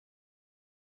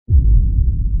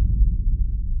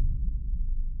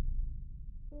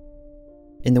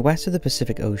In the west of the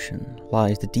Pacific Ocean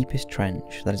lies the deepest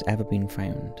trench that has ever been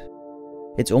found.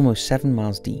 It's almost 7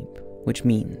 miles deep, which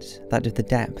means that if the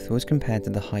depth was compared to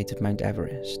the height of Mount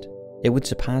Everest, it would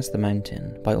surpass the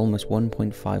mountain by almost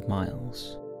 1.5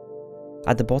 miles.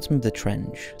 At the bottom of the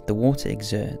trench, the water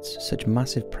exerts such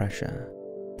massive pressure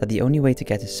that the only way to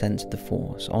get a sense of the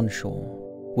force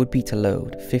onshore would be to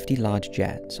load 50 large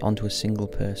jets onto a single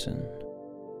person.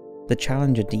 The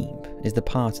Challenger Deep is the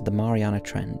part of the Mariana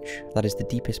Trench that is the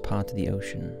deepest part of the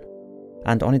ocean,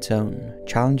 and on its own,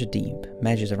 Challenger Deep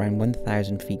measures around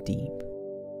 1,000 feet deep.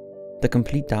 The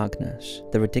complete darkness,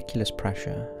 the ridiculous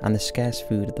pressure, and the scarce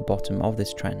food at the bottom of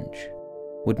this trench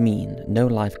would mean no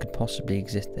life could possibly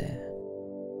exist there.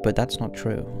 But that's not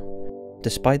true.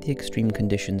 Despite the extreme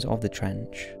conditions of the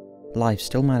trench, life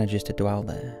still manages to dwell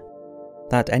there.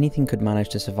 That anything could manage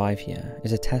to survive here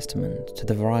is a testament to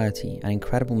the variety and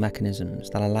incredible mechanisms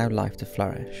that allow life to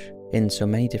flourish in so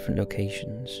many different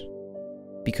locations.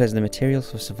 Because the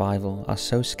materials for survival are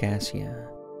so scarce here,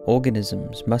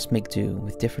 organisms must make do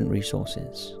with different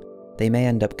resources. They may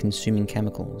end up consuming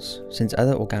chemicals, since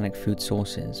other organic food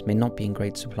sources may not be in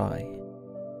great supply.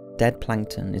 Dead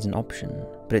plankton is an option,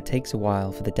 but it takes a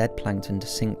while for the dead plankton to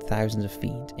sink thousands of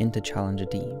feet into Challenger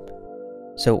Deep.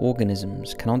 So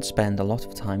organisms cannot spend a lot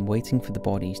of time waiting for the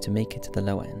bodies to make it to the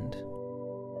low end.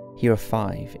 Here are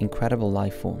 5 incredible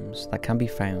life forms that can be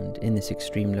found in this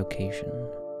extreme location.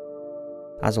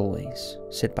 As always,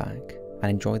 sit back and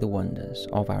enjoy the wonders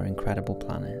of our incredible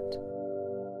planet.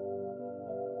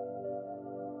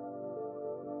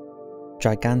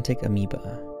 Gigantic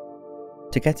amoeba.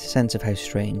 To get a sense of how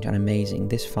strange and amazing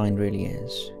this find really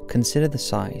is, consider the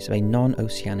size of a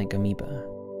non-oceanic amoeba.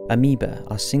 Amoeba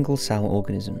are single-cell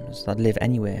organisms that live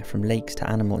anywhere from lakes to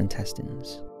animal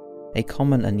intestines. A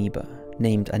common amoeba,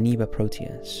 named Amoeba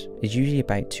proteus, is usually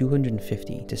about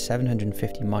 250 to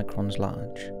 750 microns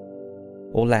large,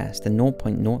 or less than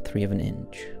 0.03 of an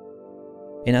inch.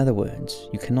 In other words,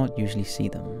 you cannot usually see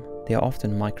them. They are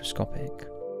often microscopic.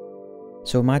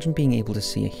 So imagine being able to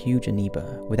see a huge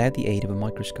amoeba without the aid of a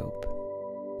microscope.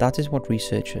 That is what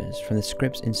researchers from the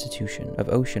Scripps Institution of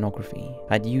Oceanography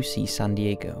at UC San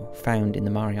Diego found in the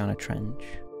Mariana Trench.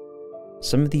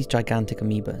 Some of these gigantic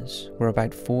amoebas were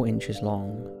about 4 inches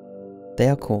long. They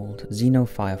are called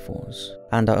xenophyrophores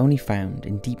and are only found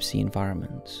in deep sea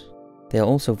environments. They are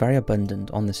also very abundant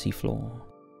on the seafloor.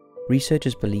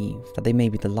 Researchers believe that they may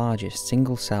be the largest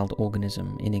single-celled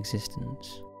organism in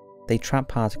existence. They trap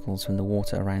particles from the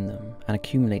water around them and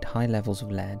accumulate high levels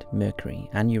of lead, mercury,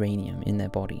 and uranium in their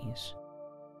bodies.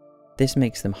 This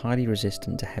makes them highly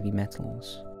resistant to heavy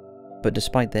metals. But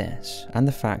despite this, and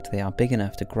the fact they are big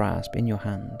enough to grasp in your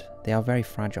hand, they are very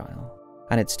fragile,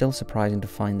 and it's still surprising to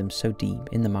find them so deep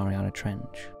in the Mariana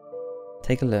Trench.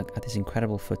 Take a look at this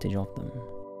incredible footage of them.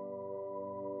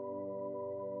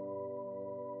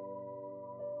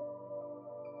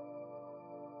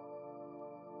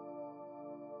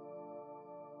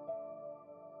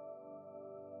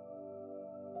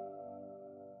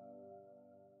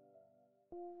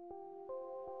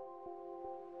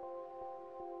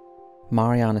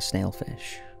 Mariana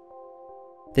snailfish.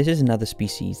 This is another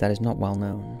species that is not well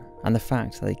known, and the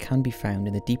fact that they can be found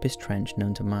in the deepest trench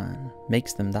known to man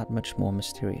makes them that much more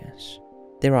mysterious.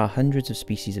 There are hundreds of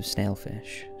species of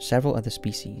snailfish, several other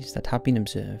species that have been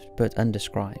observed but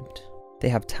undescribed. They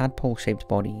have tadpole-shaped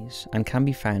bodies and can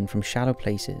be found from shallow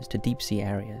places to deep sea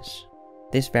areas.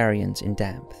 This variance in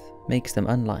depth makes them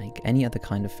unlike any other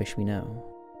kind of fish we know.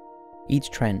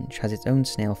 Each trench has its own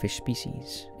snailfish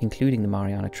species, including the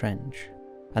Mariana Trench,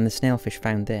 and the snailfish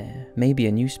found there may be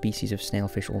a new species of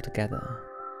snailfish altogether.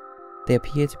 They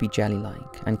appear to be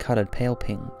jelly-like and coloured pale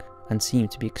pink and seem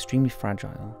to be extremely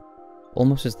fragile,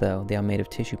 almost as though they are made of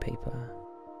tissue paper.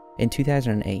 In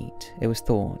 2008, it was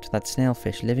thought that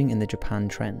snailfish living in the Japan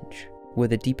Trench were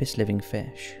the deepest living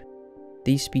fish.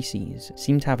 These species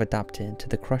seem to have adapted to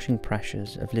the crushing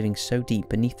pressures of living so deep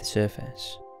beneath the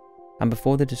surface. And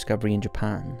before the discovery in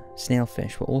Japan,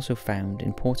 snailfish were also found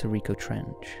in Puerto Rico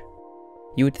Trench.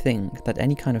 You would think that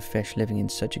any kind of fish living in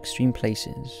such extreme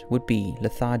places would be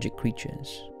lethargic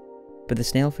creatures, but the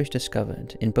snailfish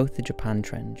discovered in both the Japan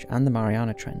Trench and the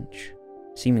Mariana Trench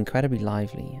seem incredibly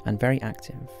lively and very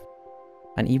active,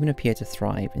 and even appear to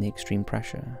thrive in the extreme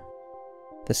pressure.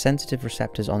 The sensitive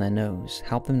receptors on their nose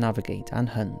help them navigate and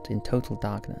hunt in total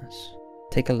darkness.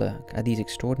 Take a look at these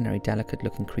extraordinary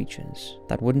delicate-looking creatures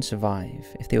that wouldn't survive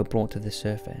if they were brought to the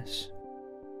surface.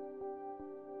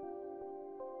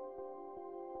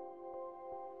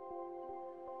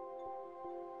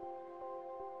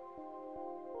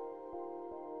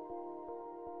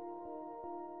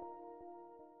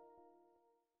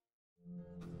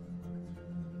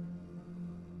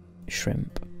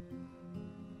 Shrimp.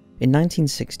 In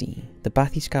 1960, the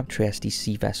Bathyscaphe Trieste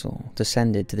sea vessel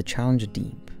descended to the Challenger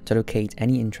Deep to locate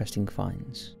any interesting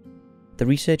finds. The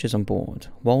researchers on board,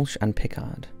 Walsh and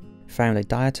Pickard, found a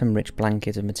diatom-rich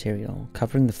blanket of material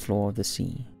covering the floor of the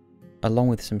sea, along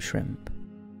with some shrimp.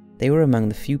 They were among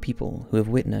the few people who have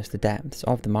witnessed the depths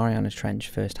of the Marianas Trench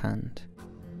firsthand,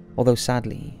 although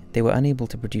sadly, they were unable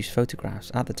to produce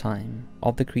photographs at the time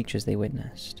of the creatures they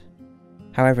witnessed.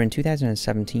 However, in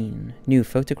 2017, new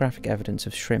photographic evidence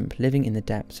of shrimp living in the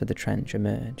depths of the trench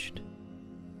emerged.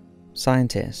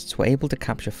 Scientists were able to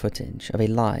capture footage of a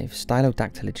live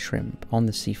stylodactylid shrimp on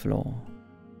the seafloor.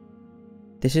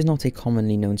 This is not a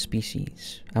commonly known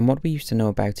species, and what we used to know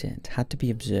about it had to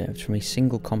be observed from a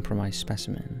single compromised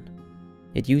specimen.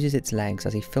 It uses its legs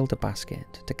as a filter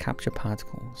basket to capture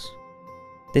particles.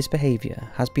 This behaviour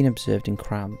has been observed in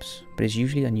crabs, but is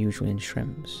usually unusual in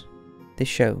shrimps. This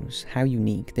shows how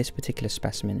unique this particular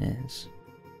specimen is.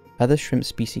 Other shrimp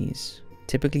species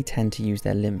typically tend to use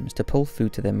their limbs to pull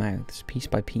food to their mouths piece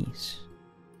by piece.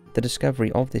 The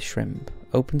discovery of this shrimp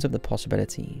opens up the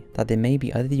possibility that there may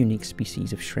be other unique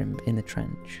species of shrimp in the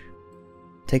trench.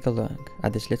 Take a look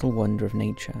at this little wonder of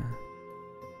nature.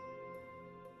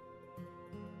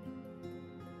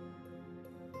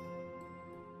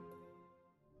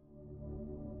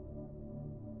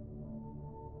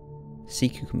 Sea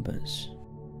cucumbers.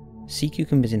 Sea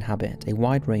cucumbers inhabit a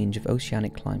wide range of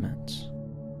oceanic climates.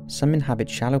 Some inhabit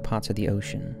shallow parts of the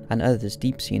ocean and others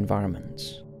deep sea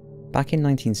environments. Back in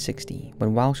 1960,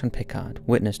 when Walsh and Pickard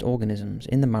witnessed organisms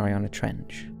in the Mariana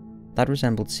Trench that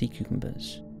resembled sea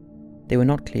cucumbers, they were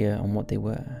not clear on what they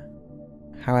were.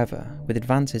 However, with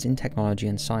advances in technology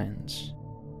and science,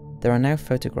 there are now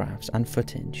photographs and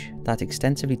footage that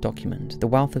extensively document the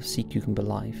wealth of sea cucumber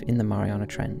life in the Mariana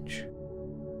Trench.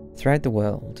 Throughout the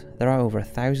world, there are over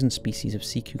 1,000 species of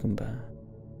sea cucumber,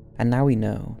 and now we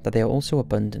know that they are also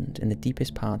abundant in the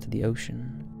deepest part of the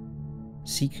ocean.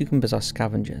 Sea cucumbers are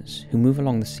scavengers who move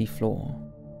along the sea floor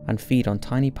and feed on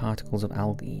tiny particles of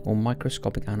algae or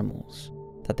microscopic animals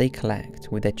that they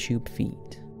collect with their tube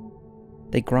feet.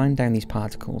 They grind down these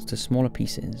particles to smaller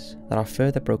pieces that are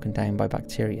further broken down by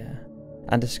bacteria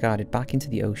and discarded back into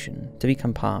the ocean to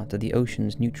become part of the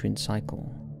ocean's nutrient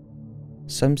cycle.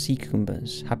 Some sea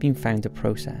cucumbers have been found to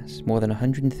process more than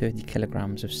 130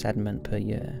 kilograms of sediment per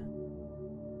year.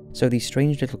 So these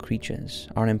strange little creatures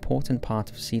are an important part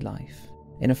of sea life.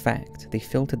 In effect, they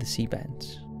filter the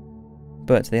seabeds.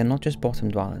 But they are not just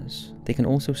bottom dwellers, they can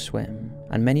also swim,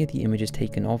 and many of the images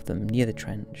taken of them near the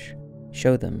trench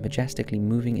show them majestically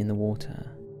moving in the water.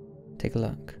 Take a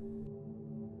look.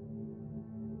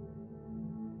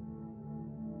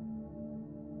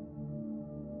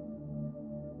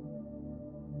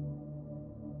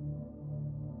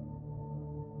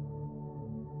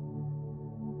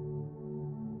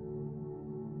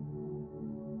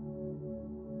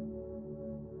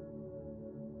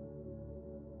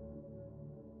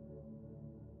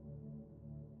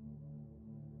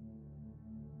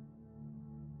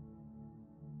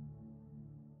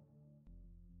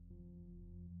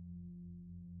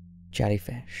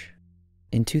 Jellyfish.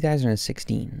 In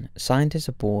 2016, scientists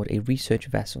aboard a research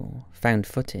vessel found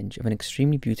footage of an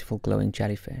extremely beautiful glowing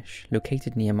jellyfish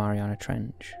located near Mariana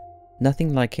Trench.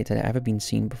 Nothing like it had ever been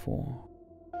seen before.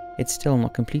 It's still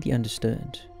not completely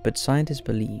understood, but scientists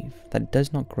believe that it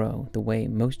does not grow the way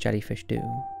most jellyfish do,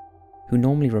 who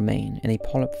normally remain in a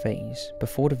polyp phase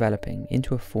before developing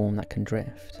into a form that can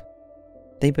drift.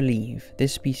 They believe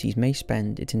this species may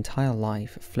spend its entire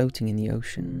life floating in the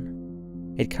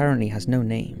ocean. It currently has no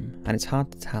name, and it's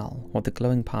hard to tell what the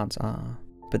glowing parts are,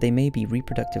 but they may be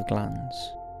reproductive glands.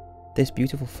 This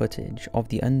beautiful footage of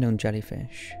the unknown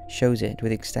jellyfish shows it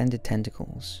with extended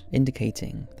tentacles,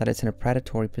 indicating that it's in a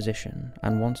predatory position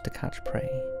and wants to catch prey.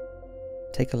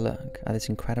 Take a look at this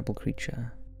incredible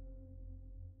creature.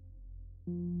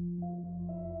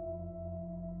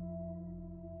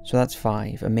 So that's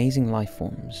 5 amazing life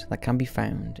forms that can be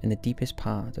found in the deepest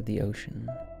part of the ocean.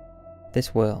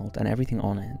 This world and everything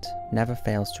on it never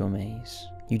fails to amaze.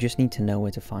 You just need to know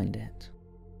where to find it.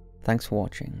 Thanks for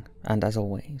watching, and as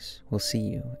always, we'll see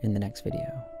you in the next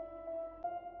video.